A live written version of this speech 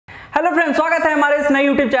Hello friends, स्वागत है हमारे इस नए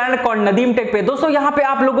YouTube channel called Nadeem take पे। दोस्तों यहाँ पे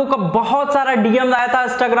आप लोगों का बहुत सारा डीएम आया था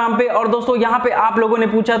इंस्टाग्राम पे, और दोस्तों यहाँ पे आप लोगों ने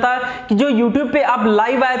पूछा था कि जो यूट्यूब पे आप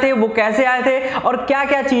लाइव आए थे वो कैसे आए थे और क्या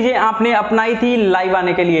क्या चीजें आपने अपनाई थी लाइव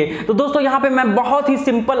आने के लिए। तो दोस्तों यहाँ पे मैं बहुत ही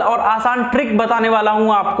सिंपल और आसान ट्रिक बताने वाला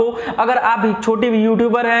हूँ आपको। अगर आप एक छोटे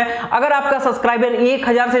यूट्यूबर हैं, अगर आपका सब्सक्राइबर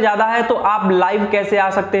 1000 से ज्यादा है, तो आप लाइव कैसे आ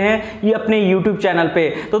सकते हैं ये अपने यूट्यूब चैनल पे।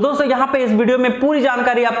 तो दोस्तों यहाँ पे इस वीडियो में पूरी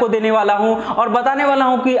जानकारी आपको देने वाला हूँ और बताने वाला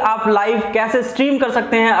हूँ कि आप लाइव कैसे स्ट्रीम कर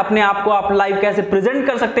सकते हैं, अपने आप को आप लाइव कैसे प्रेजेंट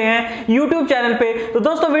कर सकते हैं YouTube चैनल पे। तो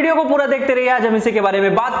दोस्तों वीडियो को पूरा देखते रहिए, आज हम इसी के बारे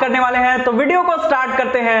में बात करने वाले हैं। तो वीडियो को स्टार्ट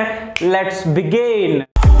करते हैं, लेट्स बिगिन।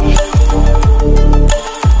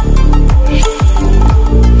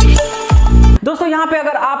 दोस्तों यहाँ पे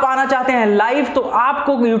अगर आप आना चाहते हैं लाइव, तो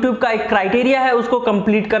आपको YouTube का एक क्राइटेरिया है, उसको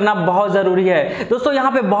कंप्लीट करना बहुत जरूरी है। दोस्तों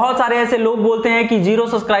यहाँ पे बहुत सारे ऐसे लोग बोलते हैं कि 0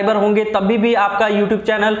 सब्सक्राइबर होंगे तभी भी आपका YouTube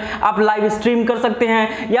चैनल आप लाइव स्ट्रीम कर सकते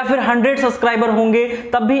हैं, या फिर 100 सब्सक्राइबर होंगे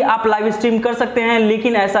तब भी आप लाइव स्ट्रीम कर सकते हैं।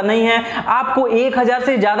 लेकिन ऐसा नहीं है, आपको 1000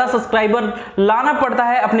 से ज्यादा सब्सक्राइबर लाना पड़ता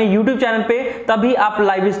है अपने YouTube चैनल पे, तभी आप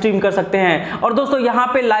लाइव स्ट्रीम कर सकते हैं। और दोस्तों यहाँ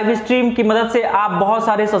पे लाइव स्ट्रीम की मदद से आप बहुत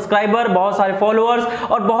सारे सब्सक्राइबर, बहुत सारे फॉलोअर्स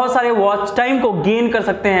और बहुत सारे वॉच टाइम को गेन कर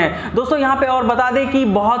सकते हैं। दोस्तों यहाँ पे और बता दें कि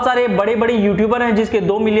बहुत सारे बड़े बड़े यूट्यूबर हैं जिसके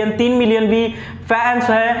 2 मिलियन 3 मिलियन भी फैंस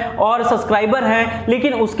हैं और सब्सक्राइबर हैं,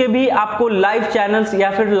 लेकिन उसके भी आपको लाइव चैनल्स या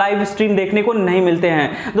फिर लाइव स्ट्रीम देखने को नहीं मिलते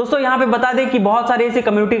हैं। दोस्तों यहाँ पे बता दें कि बहुत सारे ऐसे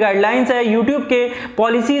कम्युनिटी गाइडलाइंस है यूट्यूब के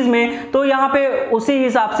पॉलिसीज में, तो यहाँ पे उसी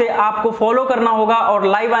हिसाब से आपको फॉलो करना होगा और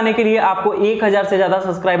लाइव आने के लिए आपको 1000 से ज्यादा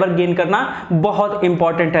सब्सक्राइबर गेन करना बहुत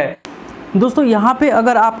इंपॉर्टेंट है। दोस्तों यहाँ पे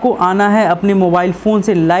अगर आपको आना है अपने मोबाइल फ़ोन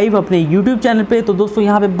से लाइव अपने YouTube चैनल पे, तो दोस्तों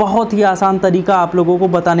यहाँ पे बहुत ही आसान तरीका आप लोगों को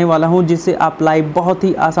बताने वाला हूँ जिससे आप लाइव बहुत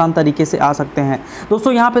ही आसान तरीके से आ सकते हैं।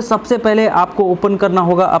 दोस्तों यहाँ पे सबसे पहले आपको ओपन करना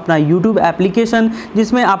होगा अपना YouTube एप्लीकेशन,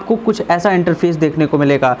 जिसमें आपको कुछ ऐसा इंटरफेस देखने को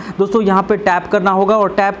मिलेगा। दोस्तों यहाँ पे टैप करना होगा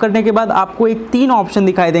और टैप करने के बाद आपको एक 3 ऑप्शन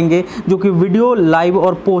दिखाई देंगे, जो कि वीडियो, लाइव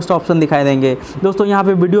और पोस्ट ऑप्शन दिखाई देंगे। दोस्तों यहाँ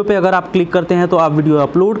पे वीडियो पे अगर आप क्लिक करते हैं तो आप वीडियो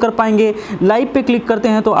अपलोड कर पाएंगे, लाइव पे क्लिक करते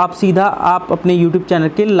हैं तो आप सीधा आप अपने YouTube चैनल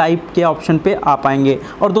के लाइव के ऑप्शन पे आ पाएंगे।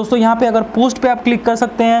 और दोस्तों यहाँ पे अगर पोस्ट पे आप क्लिक कर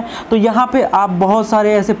सकते हैं, तो यहाँ पे आप बहुत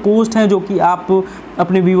सारे ऐसे पोस्ट हैं जो कि आप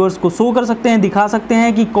अपने व्यूअर्स को शो कर सकते हैं, दिखा सकते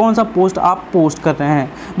हैं कि कौन सा पोस्ट आप पोस्ट कर रहे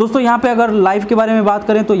हैं। दोस्तों यहाँ पे अगर लाइव के बारे में बात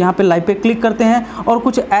करें तो यहाँ पे लाइव पे क्लिक करते हैं और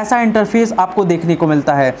कुछ ऐसा इंटरफेस आपको देखने को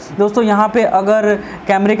मिलता है। दोस्तों यहाँ पे अगर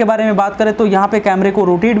कैमरे के बारे में बात करें तो यहाँ पे कैमरे को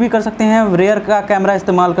रोटेट भी कर सकते हैं, रेयर का कैमरा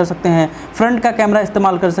इस्तेमाल कर सकते हैं, फ्रंट का कैमरा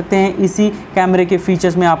इस्तेमाल कर सकते हैं। इसी कैमरे के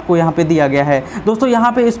फीचर्स में आपको यहाँ पे दिया गया है। दोस्तों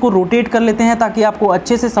यहाँ पे इसको रोटेट कर लेते हैं ताकि आपको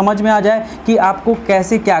अच्छे से समझ में आ जाए कि आपको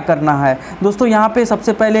कैसे क्या करना है। दोस्तों यहाँ पे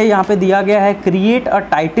सबसे पहले यहाँ पे दिया गया है क्रिएट अ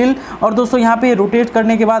टाइटल, और दोस्तों यहाँ पे रोटेट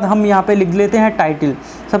करने के बाद हम यहाँ पे लिख लेते हैं टाइटल।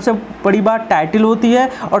 सबसे बड़ी बात टाइटल होती है,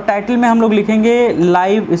 और टाइटल में हम लोग लिखेंगे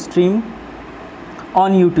live stream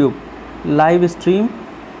on YouTube, live stream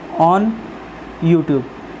on YouTube.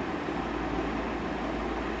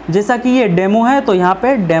 जैसा कि ये डेमो है तो यहाँ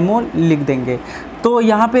पे डेमो लिख देंगे। तो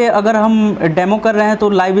यहाँ पे अगर हम डेमो कर रहे हैं तो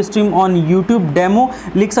live stream on YouTube demo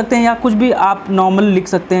लिख सकते हैं, या कुछ भी आप नॉर्मल लिख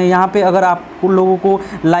सकते हैं। यहाँ पे अगर आप लोगों को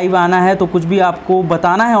लाइव आना है तो कुछ भी आपको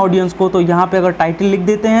बताना है ऑडियंस को, तो यहाँ पे अगर टाइटल लिख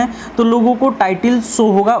देते हैं तो लोगों को टाइटल शो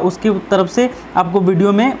होगा, उसकी तरफ से आपको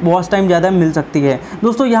वीडियो में वॉच टाइम ज़्यादा मिल सकती है।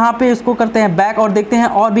 दोस्तों यहाँ पे इसको करते हैं बैक और देखते हैं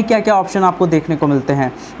और भी क्या क्या ऑप्शन आपको देखने को मिलते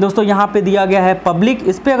हैं। दोस्तों यहाँ पे दिया गया है पब्लिक,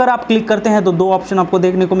 इस पर अगर आप क्लिक करते हैं तो 2 ऑप्शन आपको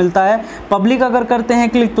देखने को मिलता है। पब्लिक अगर करते हैं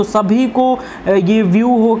क्लिक तो सभी को ये व्यू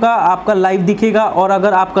होगा, आपका लाइव दिखेगा। और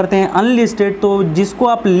अगर आप करते हैं अनलिस्टेड तो जिसको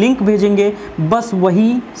आप लिंक भेजेंगे बस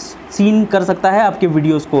वही सीन कर सकता है आपके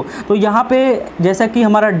वीडियोस को। तो यहाँ पे जैसा कि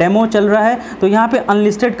हमारा डेमो चल रहा है तो यहाँ पे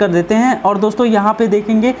अनलिस्टेड कर देते हैं, और दोस्तों यहाँ पे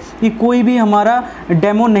देखेंगे कि कोई भी हमारा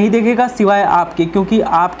डेमो नहीं देखेगा सिवाय आपके, क्योंकि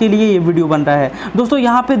आपके लिए ये वीडियो बन रहा है। दोस्तों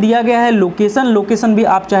यहाँ पे दिया गया है लोकेशन, लोकेशन भी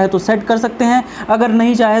आप चाहे तो सेट कर सकते हैं, अगर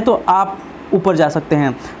नहीं चाहे तो आप ऊपर जा सकते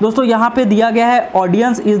हैं। दोस्तों यहाँ पे दिया गया है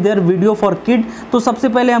audience is there video for kid, तो सबसे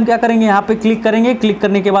पहले हम क्या करेंगे, यहाँ पे क्लिक करेंगे। क्लिक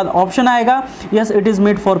करने के बाद ऑप्शन आएगा yes it is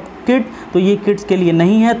made for kid, तो ये किड्स के लिए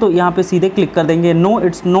नहीं है, तो यहाँ पे सीधे क्लिक कर देंगे no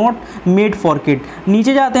it's not made for kid.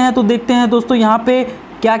 नीचे जाते हैं तो देखते हैं दोस्तों यहाँ पे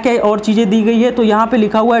क्या क्या और चीज़ें दी गई है। तो यहाँ पे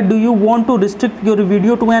लिखा हुआ है do you want to restrict your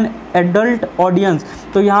video to an adult audience,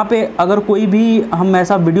 तो यहाँ पे अगर कोई भी हम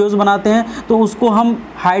ऐसा वीडियोस बनाते हैं तो उसको हम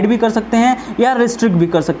हाइड भी कर सकते हैं या रिस्ट्रिक्ट भी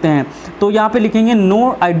कर सकते हैं। तो यहाँ पे लिखेंगे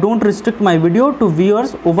no I don't restrict my video to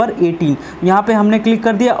viewers over 18, यहाँ पे हमने क्लिक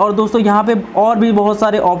कर दिया। और दोस्तों यहाँ पे और भी बहुत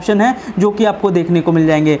सारे ऑप्शन हैं जो कि आपको देखने को मिल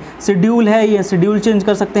जाएंगे। शेड्यूल है, ये शेड्यूल चेंज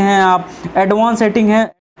कर सकते हैं आप, एडवांस सेटिंग है।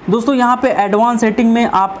 दोस्तों यहाँ पे एडवांस सेटिंग में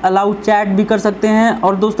आप अलाउ चैट भी कर सकते हैं,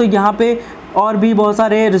 और दोस्तों यहाँ पे और भी बहुत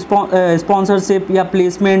सारे स्पॉन्सरशिप या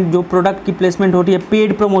प्लेसमेंट, जो प्रोडक्ट की प्लेसमेंट होती है,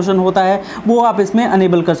 पेड प्रमोशन होता है, वो आप इसमें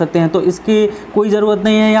अनेबल कर सकते हैं। तो इसकी कोई ज़रूरत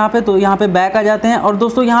नहीं है यहाँ पे। तो यहाँ पे बैक आ जाते हैं और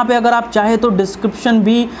दोस्तों यहाँ पे अगर आप चाहे तो डिस्क्रिप्शन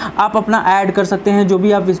भी आप अपना ऐड कर सकते हैं, जो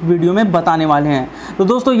भी आप इस वीडियो में बताने वाले हैं। तो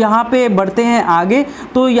दोस्तों यहाँ पे बढ़ते हैं आगे।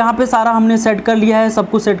 तो यहाँ पे सारा हमने सेट कर लिया है, सब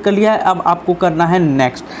कुछ सेट कर लिया है। अब आपको करना है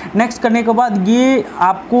नेक्स्ट करने के बाद ये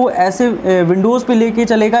आपको ऐसे विंडोज़ पे लेके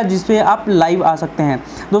चलेगा जिसपे आप लाइव आ सकते हैं।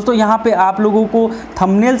 दोस्तों यहाँ पे आप लोगों को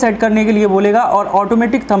थंबनेल सेट करने के लिए बोलेगा और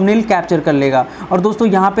ऑटोमेटिक थंबनेल कैप्चर कर लेगा। और दोस्तों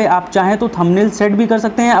यहाँ पे आप चाहें तो थंबनेल सेट भी कर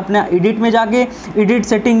सकते हैं अपना एडिट में जाके, एडिट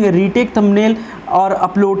सेटिंग, रीटेक थंबनेल और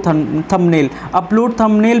अपलोड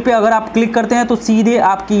थंबनेल पे अगर आप क्लिक करते हैं तो सीधे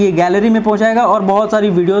आपकी ये गैलरी में पहुंचाएगा और बहुत सारी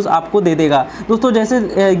वीडियोस आपको दे देगा। दोस्तों जैसे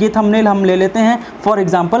ये थंबनेल हम ले लेते हैं फॉर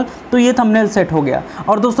एग्जांपल, तो ये थंबनेल सेट हो गया।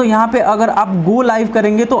 और दोस्तों यहाँ पे अगर आप गो लाइव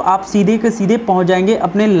करेंगे तो आप सीधे के सीधे पहुंच जाएंगे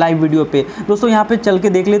अपने लाइव वीडियो पे। दोस्तों यहाँ पे चल के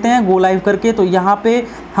देख लेते हैं गो लाइव करके। तो यहाँ पे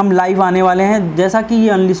हम लाइव आने वाले हैं। जैसा कि ये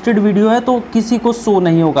अनलिस्टेड वीडियो है तो किसी को शो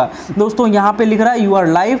नहीं होगा। दोस्तों यहाँ पे लिख रहा है यू आर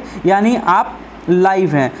लाइव, यानी आप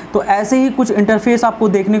लाइव हैं। तो ऐसे ही कुछ इंटरफेस आपको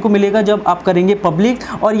देखने को मिलेगा जब आप करेंगे पब्लिक।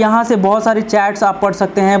 और यहाँ से बहुत सारे चैट्स आप पढ़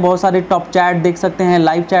सकते हैं, बहुत सारे टॉप चैट देख सकते हैं,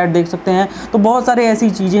 लाइव चैट देख सकते हैं। तो बहुत सारे ऐसी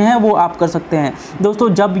चीज़ें हैं वो आप कर सकते हैं। दोस्तों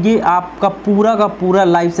जब ये आपका पूरा का पूरा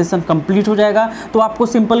लाइव सेशन कंप्लीट हो जाएगा तो आपको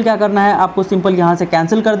सिंपल क्या करना है, आपको सिंपल यहाँ से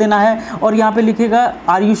कैंसिल कर देना है और यहाँ पे लिखेगा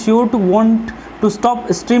are you sure to want to stop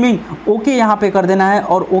streaming, okay यहाँ पे कर देना है।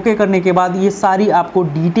 और ओके करने के बाद ये सारी आपको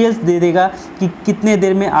डिटेल्स दे देगा कि कितने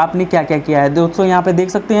देर में आपने क्या क्या किया है। दोस्तों यहाँ पे देख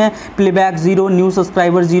सकते हैं playback 0, new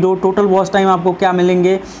subscriber 0, total watch time आपको क्या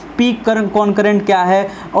मिलेंगे, पीक कॉन्करेंट क्या है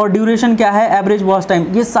और ड्यूरेशन क्या है, एवरेज वॉच टाइम,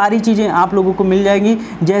 ये सारी चीज़ें आप लोगों को मिल जाएंगी।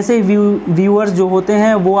 जैसे व्यूअर्स जो होते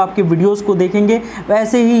हैं वो आपके वीडियोज़ को देखेंगे,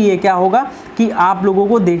 वैसे ही ये क्या होगा कि आप लोगों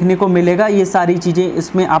को देखने को मिलेगा ये सारी चीज़ें।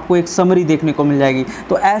 इसमें आपको एक समरी देखने को मिल जाएगी।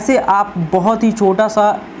 तो ऐसे आप बहुत ही छोटा सा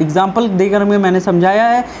एग्जाम्पल देकर मैंने समझाया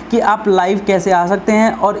है कि आप लाइव कैसे आ सकते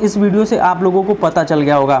हैं और इस वीडियो से आप लोगों को पता चल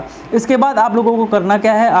गया होगा। इसके बाद आप लोगों को करना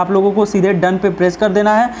क्या है, आप लोगों को सीधे डन पे प्रेस कर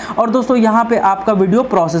देना है और दोस्तों यहाँ पे आपका वीडियो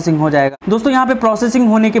प्रोसेसिंग हो जाएगा। दोस्तों यहाँ पे प्रोसेसिंग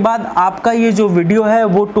होने के बाद आपका ये जो वीडियो है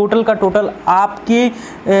वो टोटल का टोटल आपके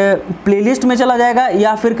प्लेलिस्ट में चला जाएगा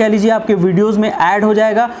या फिर कह लीजिए आपके वीडियोज़ में ऐड हो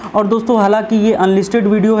जाएगा। और दोस्तों हालांकि ये अनलिस्टेड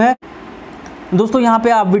वीडियो है। दोस्तों यहाँ पे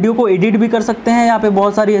आप वीडियो को एडिट भी कर सकते हैं। यहाँ पे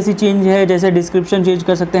बहुत सारी ऐसी चेंज है, जैसे डिस्क्रिप्शन चेंज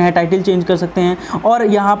कर सकते हैं, टाइटल चेंज कर सकते हैं और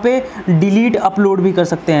यहाँ पे डिलीट अपलोड भी कर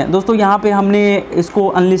सकते हैं। दोस्तों यहाँ पे हमने इसको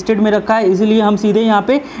अनलिस्टेड में रखा है, इसीलिए हम सीधे यहाँ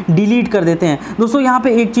पे डिलीट कर देते हैं। दोस्तों यहाँ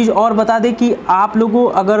पे एक चीज़ और बता दें कि आप लोगों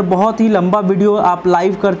अगर बहुत ही लंबा वीडियो आप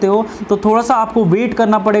लाइव करते हो तो थोड़ा सा आपको वेट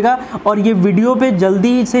करना पड़ेगा और ये वीडियो पे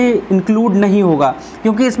जल्दी से इंक्लूड नहीं होगा,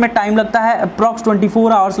 क्योंकि इसमें टाइम लगता है। अप्रॉक्स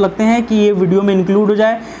 24 आवर्स लगते हैं कि ये वीडियो में इंक्लूड हो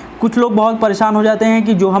जाए। कुछ लोग बहुत परेशान हो जाते हैं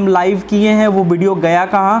कि जो हम लाइव किए हैं वो वीडियो गया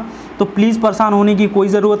कहाँ। तो प्लीज़ परेशान होने की कोई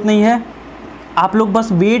ज़रूरत नहीं है, आप लोग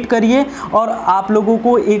बस वेट करिए। और आप लोगों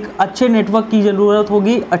को एक अच्छे नेटवर्क की ज़रूरत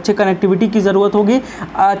होगी, अच्छे कनेक्टिविटी की ज़रूरत होगी,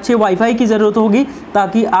 अच्छे वाईफाई की ज़रूरत होगी,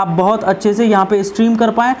 ताकि आप बहुत अच्छे से यहाँ पे स्ट्रीम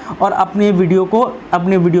कर पाएँ और अपने वीडियो को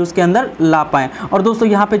अपने वीडियोज़ के अंदर ला पाएँ। और दोस्तों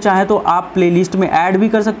यहाँ पे चाहे तो आप प्लेलिस्ट में ऐड भी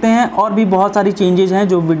कर सकते हैं और भी बहुत सारी चेंजेस हैं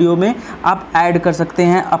जो वीडियो में आप ऐड कर सकते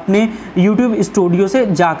हैं अपने यूट्यूब स्टूडियो से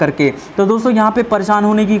जा करके। तो दोस्तों यहाँ पर परेशान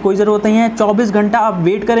होने की कोई ज़रूरत नहीं है। 24 घंटा आप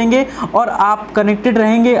वेट करेंगे और आप कनेक्टेड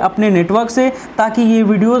रहेंगे अपने नेटवर्क से, ताकि ये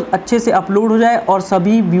वीडियो अच्छे से अपलोड हो जाए और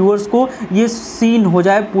सभी व्यूअर्स को ये सीन हो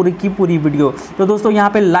जाए पूरी की पूरी वीडियो। तो दोस्तों यहाँ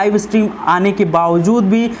पे लाइव स्ट्रीम आने के बावजूद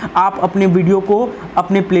भी आप अपने वीडियो को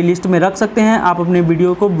अपने प्लेलिस्ट में रख सकते हैं, आप अपने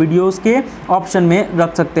वीडियो को वीडियोस के ऑप्शन में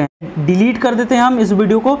रख सकते हैं। डिलीट कर देते हैं हम इस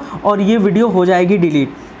वीडियो को और ये वीडियो हो जाएगी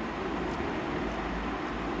डिलीट।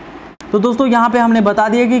 तो दोस्तों यहाँ पे हमने बता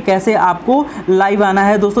दिया कि कैसे आपको लाइव आना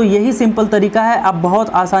है। दोस्तों यही सिंपल तरीका है, आप बहुत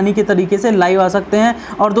आसानी के तरीके से लाइव आ सकते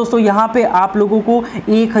हैं। और दोस्तों यहाँ पे आप लोगों को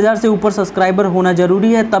 1000 से ऊपर सब्सक्राइबर होना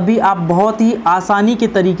ज़रूरी है, तभी आप बहुत ही आसानी के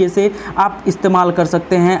तरीके से आप इस्तेमाल कर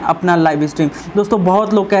सकते हैं अपना लाइव स्ट्रीम। दोस्तों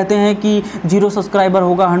बहुत लोग कहते हैं कि 0 सब्सक्राइबर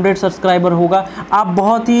होगा, 100 सब्सक्राइबर होगा। आप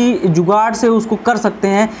बहुत ही जुगाड़ से उसको कर सकते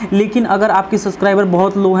हैं, लेकिन अगर आपके सब्सक्राइबर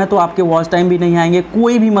बहुत लो हैं तो आपके वॉच टाइम भी नहीं आएंगे,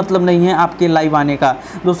 कोई भी मतलब नहीं है आपके लाइव आने का।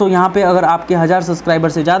 दोस्तों यहाँ पे अगर आपके 1000 सब्सक्राइबर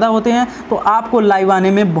से ज़्यादा होते हैं तो आपको लाइव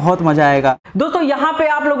आने में बहुत मजा आएगा। दोस्तों यहाँ पे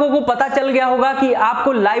आप लोगों को पता चल गया होगा कि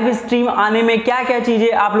आपको लाइव स्ट्रीम आने में क्या क्या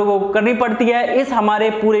चीज़ें आप लोगों को करनी पड़ती है इस हमारे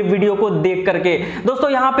पूरे वीडियो को देख करके। दोस्तों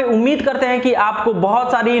यहाँ पे उम्मीद करते हैं कि आपको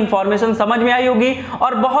बहुत सारी इंफॉर्मेशन समझ में आई होगी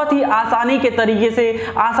और बहुत ही आसानी के तरीके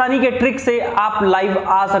से, आसानी के ट्रिक से आप लाइव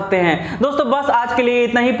आ सकते हैं। दोस्तों बस आज के लिए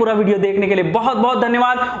इतना ही। पूरा वीडियो देखने के लिए बहुत बहुत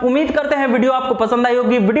धन्यवाद। उम्मीद करते हैं वीडियो आपको पसंद आई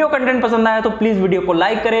होगी। वीडियो कंटेंट पसंद आया तो प्लीज वीडियो को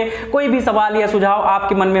लाइक करें, कोई भी सवाल या सुझाव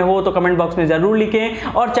आपके मन में हो तो कमेंट बॉक्स में जरूर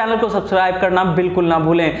लिखें और चैनल को सब्सक्राइब करना बिल्कुल ना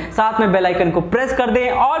भूलें। साथ में बेल आइकन को प्रेस कर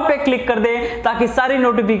दें, ऑल पे क्लिक कर दें ताकि सारी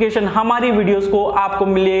नोटिफिकेशन हमारी वीडियोस को आपको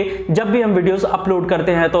मिले जब भी हम वीडियोस अपलोड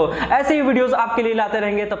करते हैं। तो ऐसे ही वीडियोस आपके लिए लाते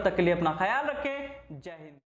रहेंगे। तब तक के लिए अपना ख्याल रखें। जय हिंद।